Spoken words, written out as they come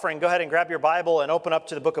Go ahead and grab your Bible and open up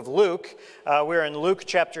to the book of Luke. We're in Luke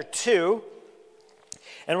chapter 2.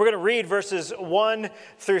 And we're going to read verses 1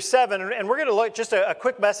 through 7. And we're going to look just a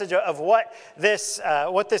quick message of what this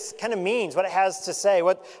kind of means, what it has to say,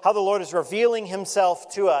 how the Lord is revealing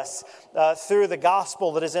himself to us through the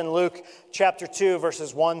gospel that is in Luke chapter 2,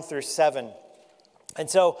 verses 1 through 7. And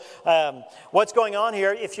so what's going on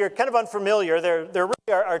here, if you're kind of unfamiliar, there really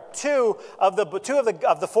are two of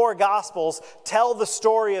the four Gospels tell the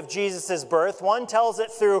story of Jesus' birth. One tells it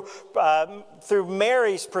through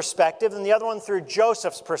Mary's perspective, and the other one through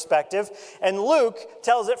Joseph's perspective. And Luke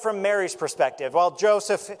tells it from Mary's perspective, while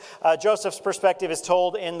Joseph's perspective is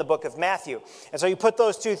told in the book of Matthew. And so you put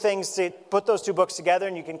those two books together,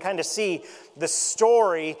 and you can kind of see the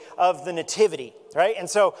story of the nativity. Right? And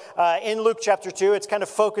so in Luke chapter 2, it's kind of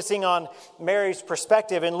focusing on Mary's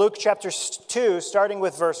perspective. In Luke chapter 2, starting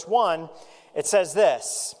with verse 1, it says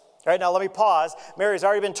this. All right, now let me pause. Mary's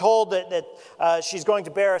already been told that she's going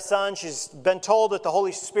to bear a son. She's been told that the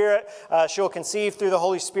Holy Spirit, she'll conceive through the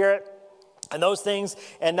Holy Spirit. And those things,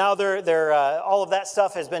 and now all of that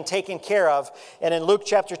stuff has been taken care of. And in Luke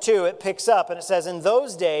chapter 2, it picks up and it says, "In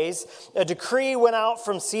those days, a decree went out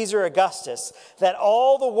from Caesar Augustus that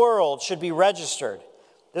all the world should be registered."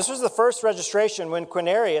 This was the first registration when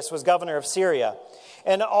Quirinius was governor of Syria.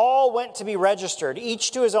 "And all went to be registered,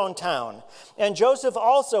 each to his own town. And Joseph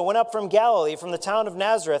also went up from Galilee, from the town of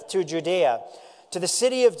Nazareth to Judea, to the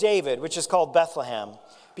city of David, which is called Bethlehem,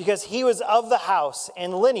 because he was of the house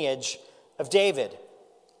and lineage of David,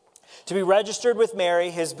 to be registered with Mary,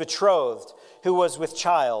 his betrothed, who was with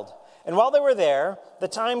child. And while they were there, the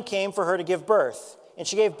time came for her to give birth. And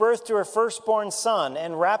she gave birth to her firstborn son,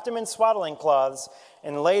 and wrapped him in swaddling cloths,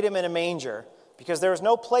 and laid him in a manger, because there was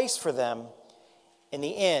no place for them in the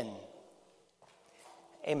inn."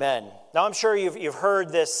 Amen. Now I'm sure you've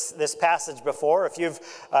heard this passage before. If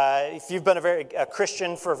you've been a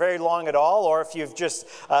Christian for very long at all, or if you've just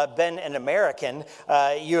been an American,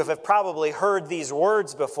 you have probably heard these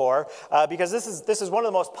words before, because this is one of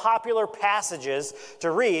the most popular passages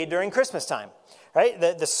to read during Christmas time. Right?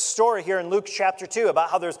 The story here in Luke chapter 2 about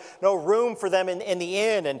how there's no room for them in the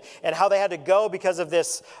inn, and how they had to go because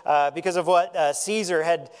of what Caesar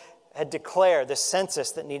had declared, the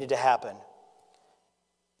census that needed to happen.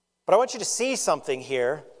 But I want you to see something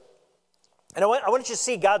here. And I want you to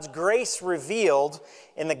see God's grace revealed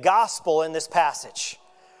in the gospel in this passage.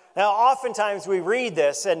 Now, oftentimes we read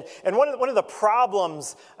this, and one of the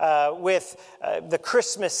problems with the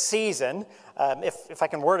Christmas season, if I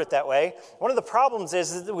can word it that way, one of the problems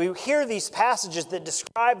is that we hear these passages that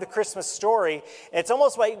describe the Christmas story, and it's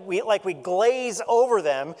almost like we glaze over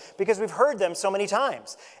them because we've heard them so many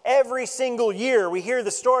times. Every single year we hear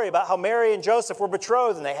the story about how Mary and Joseph were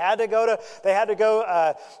betrothed, and they had to go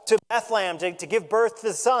to Bethlehem to give birth to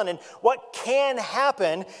the son. And what can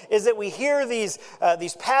happen is that we hear these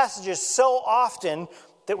passages so often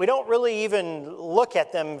that we don't really even look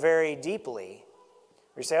at them very deeply.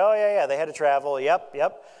 We say, "Oh yeah, they had to travel. Yep.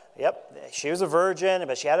 She was a virgin,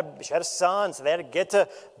 but she had a son, so they had to get to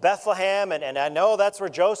Bethlehem, and I know that's where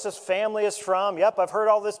Joseph's family is from. Yep, I've heard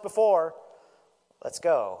all this before. Let's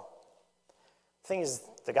go." The thing is,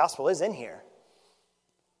 the gospel is in here.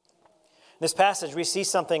 In this passage, we see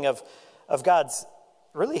something of God's,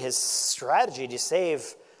 really his strategy to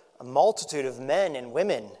save a multitude of men and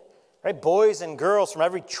women, right? Boys and girls from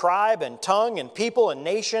every tribe and tongue and people and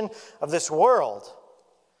nation of this world.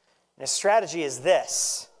 And his strategy is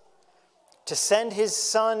this: to send his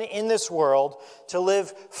son in this world to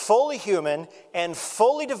live fully human and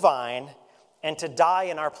fully divine, and to die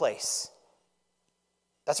in our place.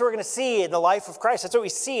 That's what we're going to see in the life of Christ. That's what we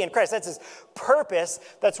see in Christ. That's his purpose.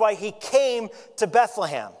 That's why he came to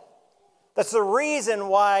Bethlehem. That's the reason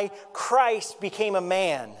why Christ became a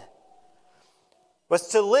man, was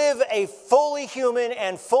to live a fully human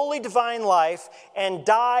and fully divine life and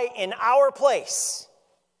die in our place.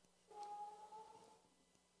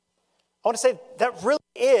 I want to say that really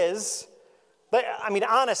is,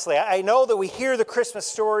 honestly, I know that we hear the Christmas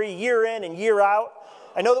story year in and year out.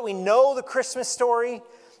 I know that we know the Christmas story.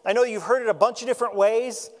 I know you've heard it a bunch of different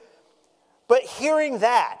ways. But hearing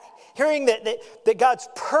that God's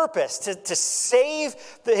purpose to save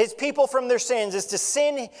his people from their sins is to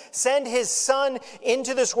send his son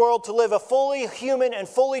into this world to live a fully human and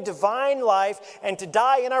fully divine life and to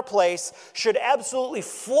die in our place should absolutely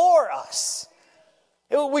floor us.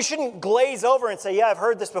 We shouldn't glaze over and say, "Yeah, I've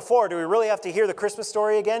heard this before. Do we really have to hear the Christmas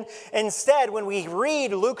story again?" Instead, when we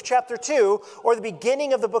read Luke chapter 2 or the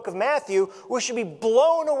beginning of the book of Matthew, we should be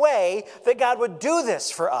blown away that God would do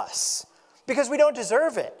this for us, because we don't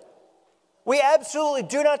deserve it. We absolutely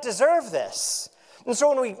do not deserve this. And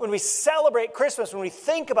so when we celebrate Christmas, when we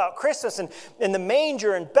think about Christmas and the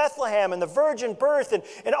manger and Bethlehem and the virgin birth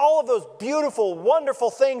and all of those beautiful,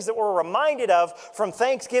 wonderful things that we're reminded of from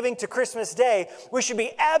Thanksgiving to Christmas Day, we should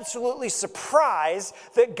be absolutely surprised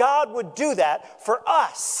that God would do that for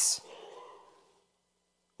us.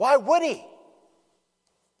 Why would he?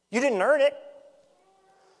 You didn't earn it.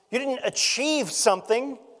 You didn't achieve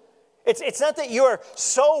something. It's not that you are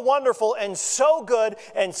so wonderful and so good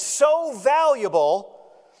and so valuable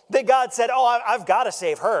that God said, oh, I've got to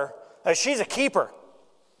save her. She's a keeper.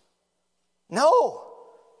 No.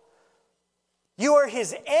 You are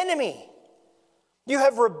his enemy. You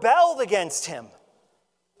have rebelled against him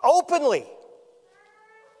openly.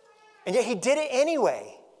 And yet he did it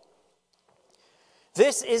anyway.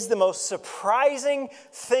 This is the most surprising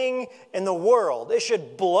thing in the world. It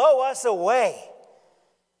should blow us away.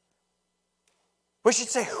 We should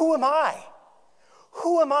say, who am I?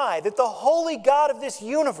 Who am I that the holy God of this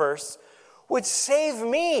universe would save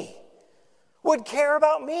me, would care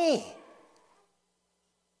about me?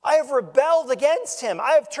 I have rebelled against him.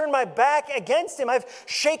 I have turned my back against him. I've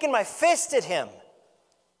shaken my fist at him.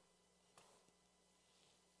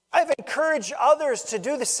 I've encouraged others to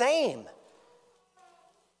do the same.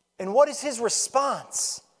 And what is his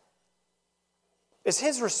response? Is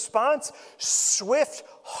his response swift,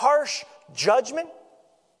 harsh judgment?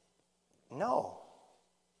 No.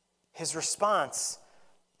 His response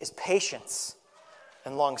is patience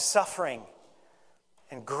and long-suffering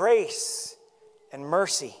and grace and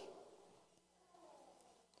mercy.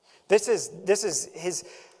 This is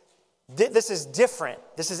different.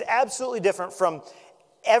 This is absolutely different from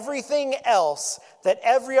everything else that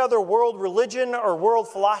every other world religion or world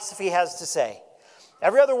philosophy has to say.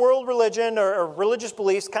 Every other world religion or religious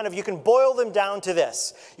beliefs, you can boil them down to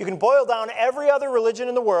this. You can boil down every other religion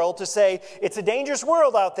in the world to say, it's a dangerous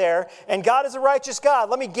world out there, and God is a righteous God.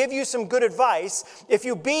 Let me give you some good advice. If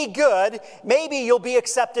you be good, maybe you'll be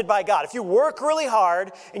accepted by God. If you work really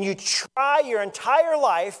hard and you try your entire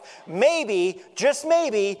life, maybe, just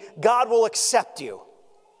maybe, God will accept you.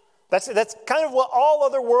 That's kind of what all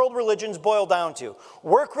other world religions boil down to.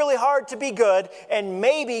 Work really hard to be good, and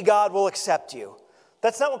maybe God will accept you.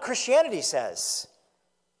 That's not what Christianity says.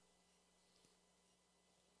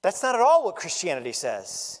 That's not at all what Christianity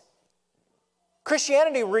says.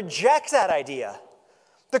 Christianity rejects that idea.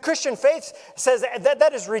 The Christian faith says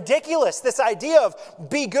that is ridiculous. This idea of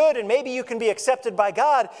be good and maybe you can be accepted by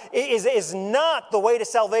God is not the way to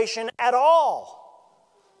salvation at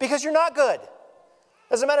all. Because you're not good.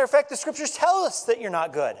 As a matter of fact, the scriptures tell us that you're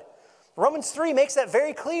not good. Romans 3 makes that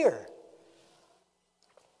very clear.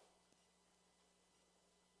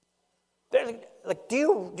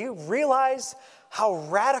 Do you realize how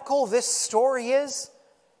radical this story is?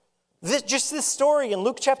 Just this story in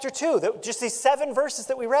Luke chapter 2, just these 7 verses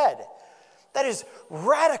that we read. That is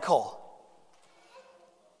radical.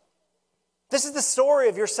 This is the story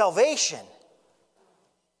of your salvation.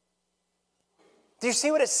 Do you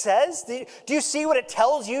see what it says? Do you see what it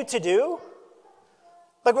tells you to do?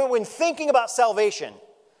 Like when thinking about salvation,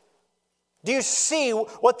 do you see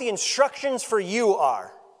what the instructions for you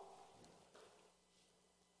are?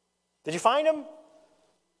 Did you find them?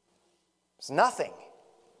 It's nothing.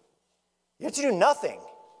 You have to do nothing.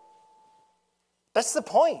 That's the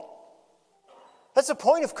point. That's the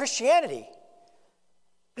point of Christianity.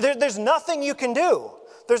 There's nothing you can do.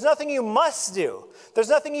 There's nothing you must do. There's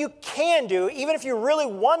nothing you can do, even if you really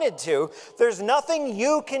wanted to. There's nothing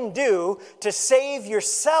you can do to save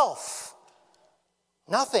yourself.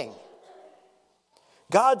 Nothing.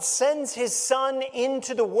 God sends his Son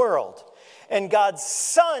into the world. And God's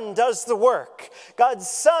Son does the work. God's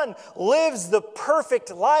Son lives the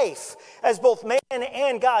perfect life as both man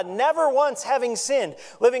and God, never once having sinned,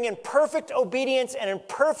 living in perfect obedience and in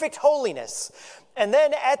perfect holiness. And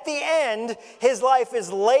then at the end, his life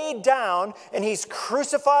is laid down and he's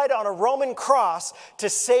crucified on a Roman cross to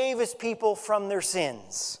save his people from their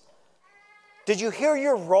sins. Did you hear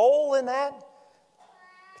your role in that?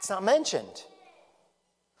 It's not mentioned.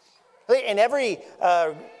 In every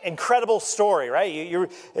incredible story, right?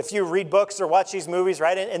 If you read books or watch these movies,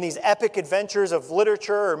 right? In these epic adventures of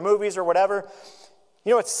literature or movies or whatever, you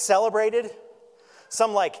know what's celebrated?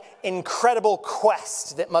 Some incredible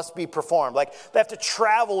quest that must be performed. Like they have to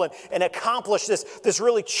travel and accomplish this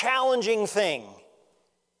really challenging thing.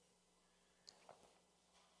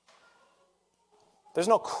 There's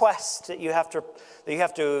no quest that you have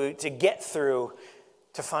to get through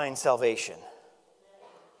to find salvation.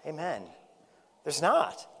 Amen. There's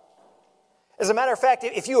not. As a matter of fact,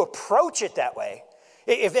 if you approach it that way,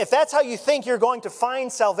 if that's how you think you're going to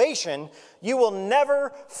find salvation, you will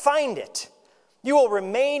never find it. You will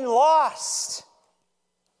remain lost.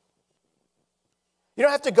 You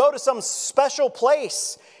don't have to go to some special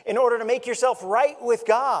place in order to make yourself right with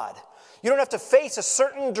God. You don't have to face a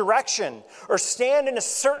certain direction or stand in a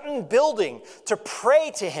certain building to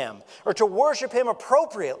pray to Him or to worship Him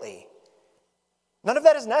appropriately. None of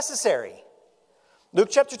that is necessary. Luke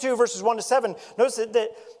chapter 2, verses 1 to 7, notice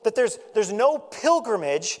that there's no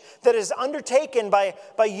pilgrimage that is undertaken by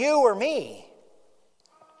you or me.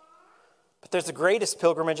 But there's the greatest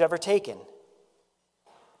pilgrimage ever taken.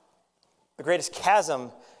 The greatest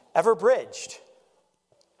chasm ever bridged.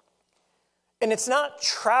 And it's not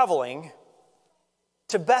traveling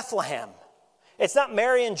to Bethlehem. It's not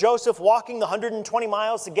Mary and Joseph walking the 120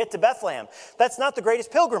 miles to get to Bethlehem. That's not the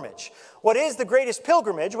greatest pilgrimage. What is the greatest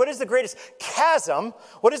pilgrimage? What is the greatest chasm?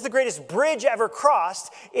 What is the greatest bridge ever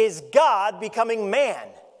crossed is God becoming man.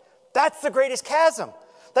 That's the greatest chasm.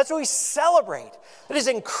 That's what we celebrate. It is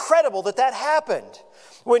incredible that that happened.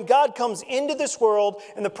 When God comes into this world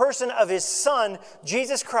in the person of His Son,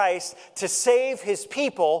 Jesus Christ, to save His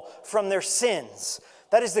people from their sins.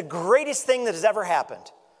 That is the greatest thing that has ever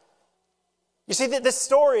happened. You see, that this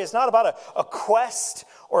story is not about a quest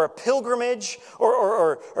or a pilgrimage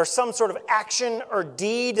or some sort of action or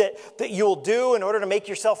deed that you will do in order to make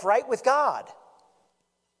yourself right with God.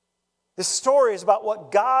 This story is about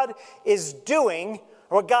what God is doing,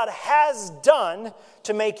 or what God has done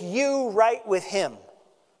to make you right with Him.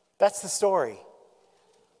 That's the story.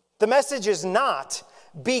 The message is not,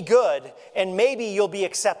 be good and maybe you'll be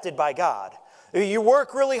accepted by God. You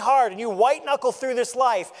work really hard and you white knuckle through this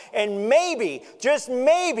life and maybe, just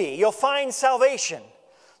maybe, you'll find salvation.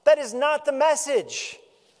 That is not the message.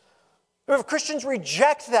 If Christians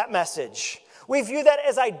reject that message, we view that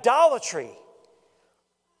as idolatry.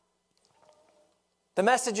 The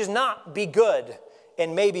message is not, be good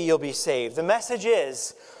and maybe you'll be saved. The message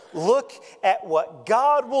is, look at what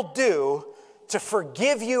God will do to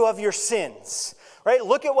forgive you of your sins. Right?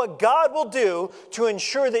 Look at what God will do to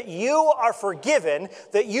ensure that you are forgiven,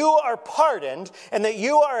 that you are pardoned, and that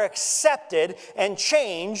you are accepted and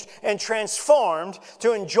changed and transformed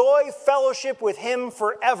to enjoy fellowship with Him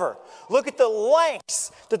forever. Look at the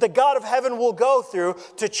lengths that the God of heaven will go through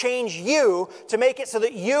to change you, to make it so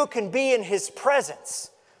that you can be in His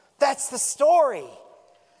presence. That's the story.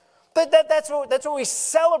 That's what we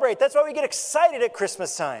celebrate. That's why we get excited at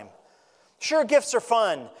Christmas time. Sure, gifts are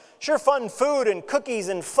fun. Sure, fun food and cookies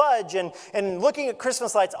and fudge and looking at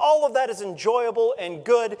Christmas lights. All of that is enjoyable and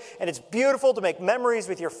good, and it's beautiful to make memories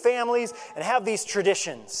with your families and have these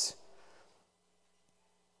traditions.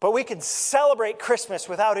 But we can celebrate Christmas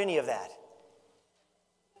without any of that.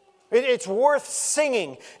 It's worth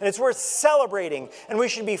singing, and it's worth celebrating, and we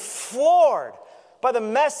should be floored by the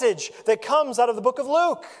message that comes out of the book of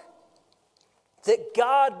Luke. That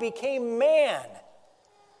God became man.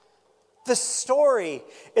 The story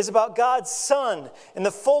is about God's Son in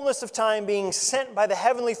the fullness of time being sent by the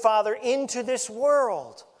Heavenly Father into this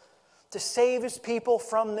world to save His people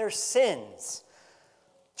from their sins.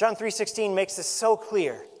 John 3:16 makes this so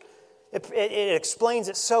clear. It explains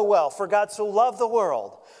it so well. For God so loved the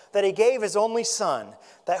world that He gave His only Son,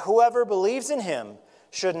 that whoever believes in Him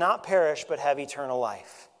should not perish but have eternal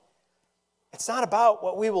life. It's not about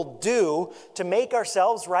what we will do to make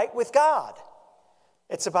ourselves right with God.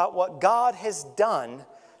 It's about what God has done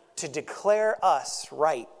to declare us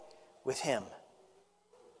right with Him.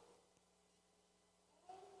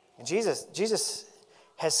 And Jesus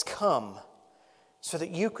has come so that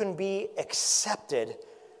you can be accepted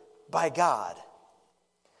by God.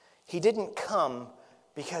 He didn't come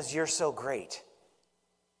because you're so great.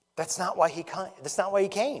 That's not why He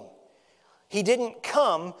came. He didn't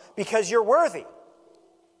come because you're worthy.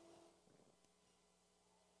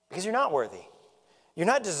 Because you're not worthy. You're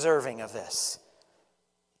not deserving of this.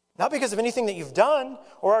 Not because of anything that you've done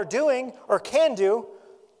or are doing or can do,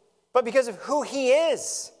 but because of who He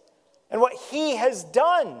is and what He has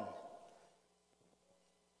done.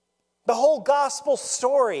 The whole gospel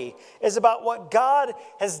story is about what God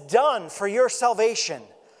has done for your salvation,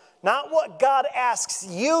 not what God asks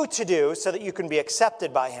you to do so that you can be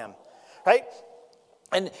accepted by Him. Right?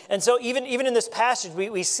 And so even in this passage,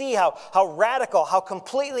 we see how radical, how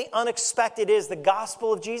completely unexpected is the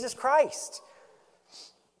gospel of Jesus Christ.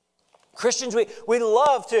 Christians, we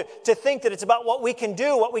love to think that it's about what we can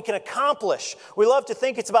do, what we can accomplish. We love to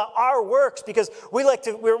think it's about our works because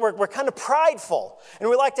we're kind of prideful, and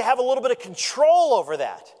we like to have a little bit of control over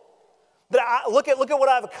that. Look at what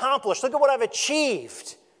I've accomplished. Look at what I've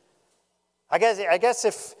achieved. I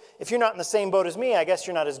guess if you're not in the same boat as me, I guess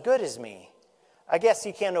you're not as good as me. I guess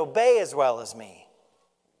you can't obey as well as me.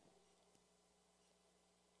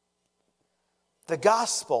 The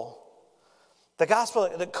gospel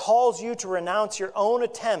that calls you to renounce your own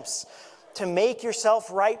attempts to make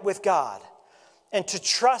yourself right with God and to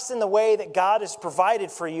trust in the way that God has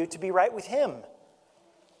provided for you to be right with Him.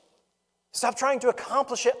 Stop trying to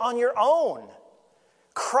accomplish it on your own.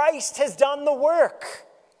 Christ has done the work.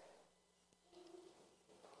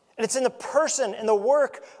 And it's in the person and the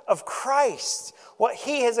work of Christ, what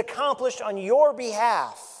He has accomplished on your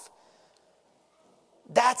behalf.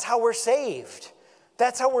 That's how we're saved.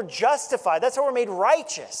 That's how we're justified. That's how we're made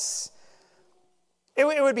righteous. It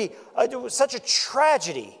would be such a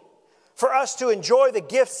tragedy for us to enjoy the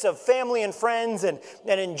gifts of family and friends and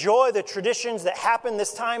enjoy the traditions that happen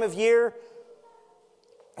this time of year.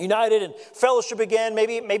 United and fellowship again.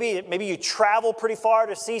 Maybe you travel pretty far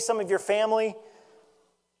to see some of your family.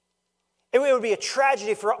 It would be a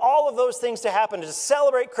tragedy for all of those things to happen, to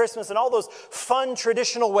celebrate Christmas in all those fun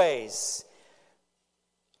traditional ways,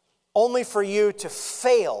 only for you to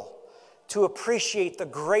fail to appreciate the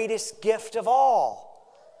greatest gift of all,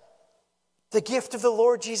 the gift of the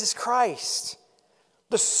Lord Jesus Christ,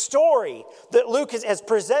 the story that Luke has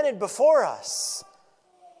presented before us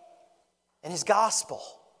in his gospel.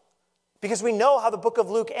 Because we know how the book of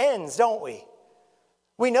Luke ends, don't we?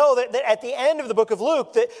 We know that at the end of the book of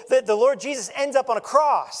Luke, that the Lord Jesus ends up on a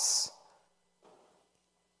cross.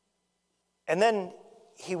 And then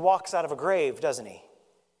he walks out of a grave, doesn't he?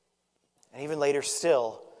 And even later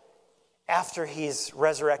still, after he's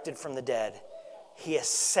resurrected from the dead, he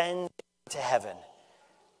ascends to heaven,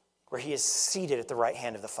 where he is seated at the right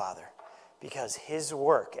hand of the Father, because his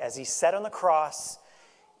work, as he said on the cross,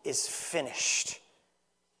 is finished.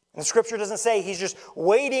 And the scripture doesn't say he's just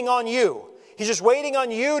waiting on you. He's just waiting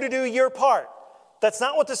on you to do your part. That's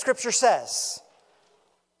not what the scripture says.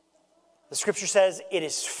 The scripture says it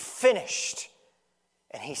is finished.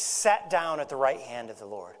 And he sat down at the right hand of the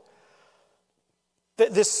Lord.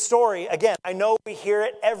 This story, again, I know we hear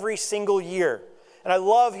it every single year. And I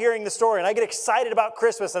love hearing the story. And I get excited about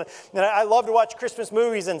Christmas. And I love to watch Christmas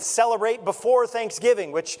movies and celebrate before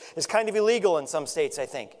Thanksgiving, which is kind of illegal in some states, I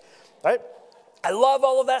think. Right? I love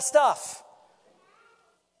all of that stuff.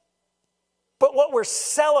 But what we're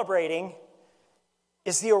celebrating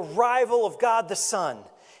is the arrival of God the Son.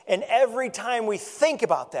 And every time we think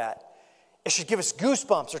about that, it should give us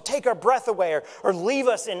goosebumps or take our breath away or leave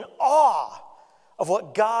us in awe of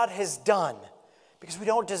what God has done. Because we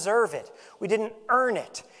don't deserve it. We didn't earn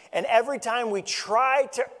it. And every time we try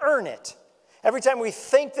to earn it, every time we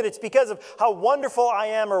think that it's because of how wonderful I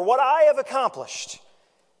am or what I have accomplished,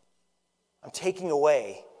 I'm taking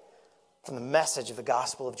away from the message of the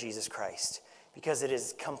gospel of Jesus Christ. Because it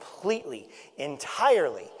is completely,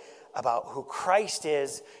 entirely about who Christ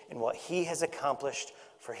is and what he has accomplished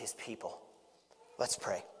for his people. Let's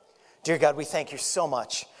pray. Dear God, we thank you so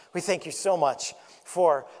much. We thank you so much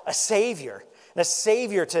for a Savior, and a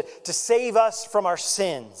Savior to save us from our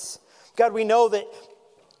sins. God, we know that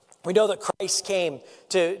Christ came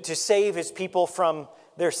to save his people from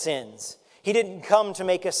their sins. He didn't come to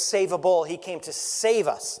make us savable. He came to save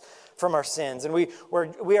us from our sins. And we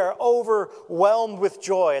are overwhelmed with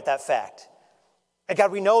joy at that fact. And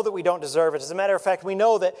God, we know that we don't deserve it. As a matter of fact, we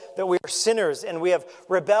know that we are sinners and we have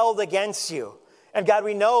rebelled against you. And God,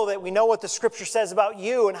 we know what the scripture says about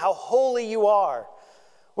you and how holy you are.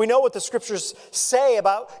 We know what the scriptures say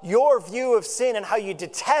about your view of sin and how you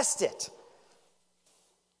detest it.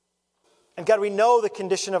 And God, we know the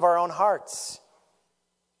condition of our own hearts.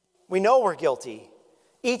 We know we're guilty.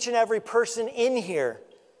 Each and every person in here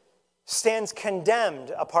stands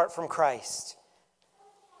condemned apart from Christ.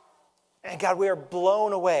 And God, we are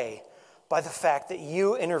blown away by the fact that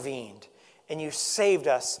you intervened and you saved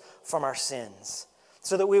us from our sins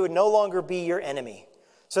so that we would no longer be your enemy,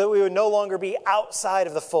 so that we would no longer be outside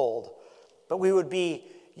of the fold, but we would be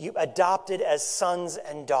adopted as sons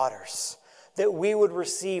and daughters, that we would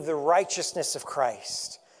receive the righteousness of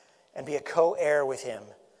Christ and be a co-heir with him.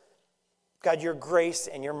 God, your grace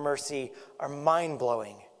and your mercy are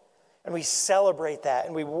mind-blowing. And we celebrate that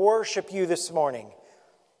and we worship you this morning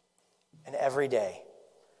and every day.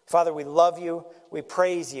 Father, we love you, we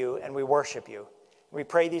praise you, and we worship you. We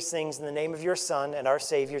pray these things in the name of your Son and our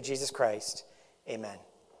Savior, Jesus Christ. Amen.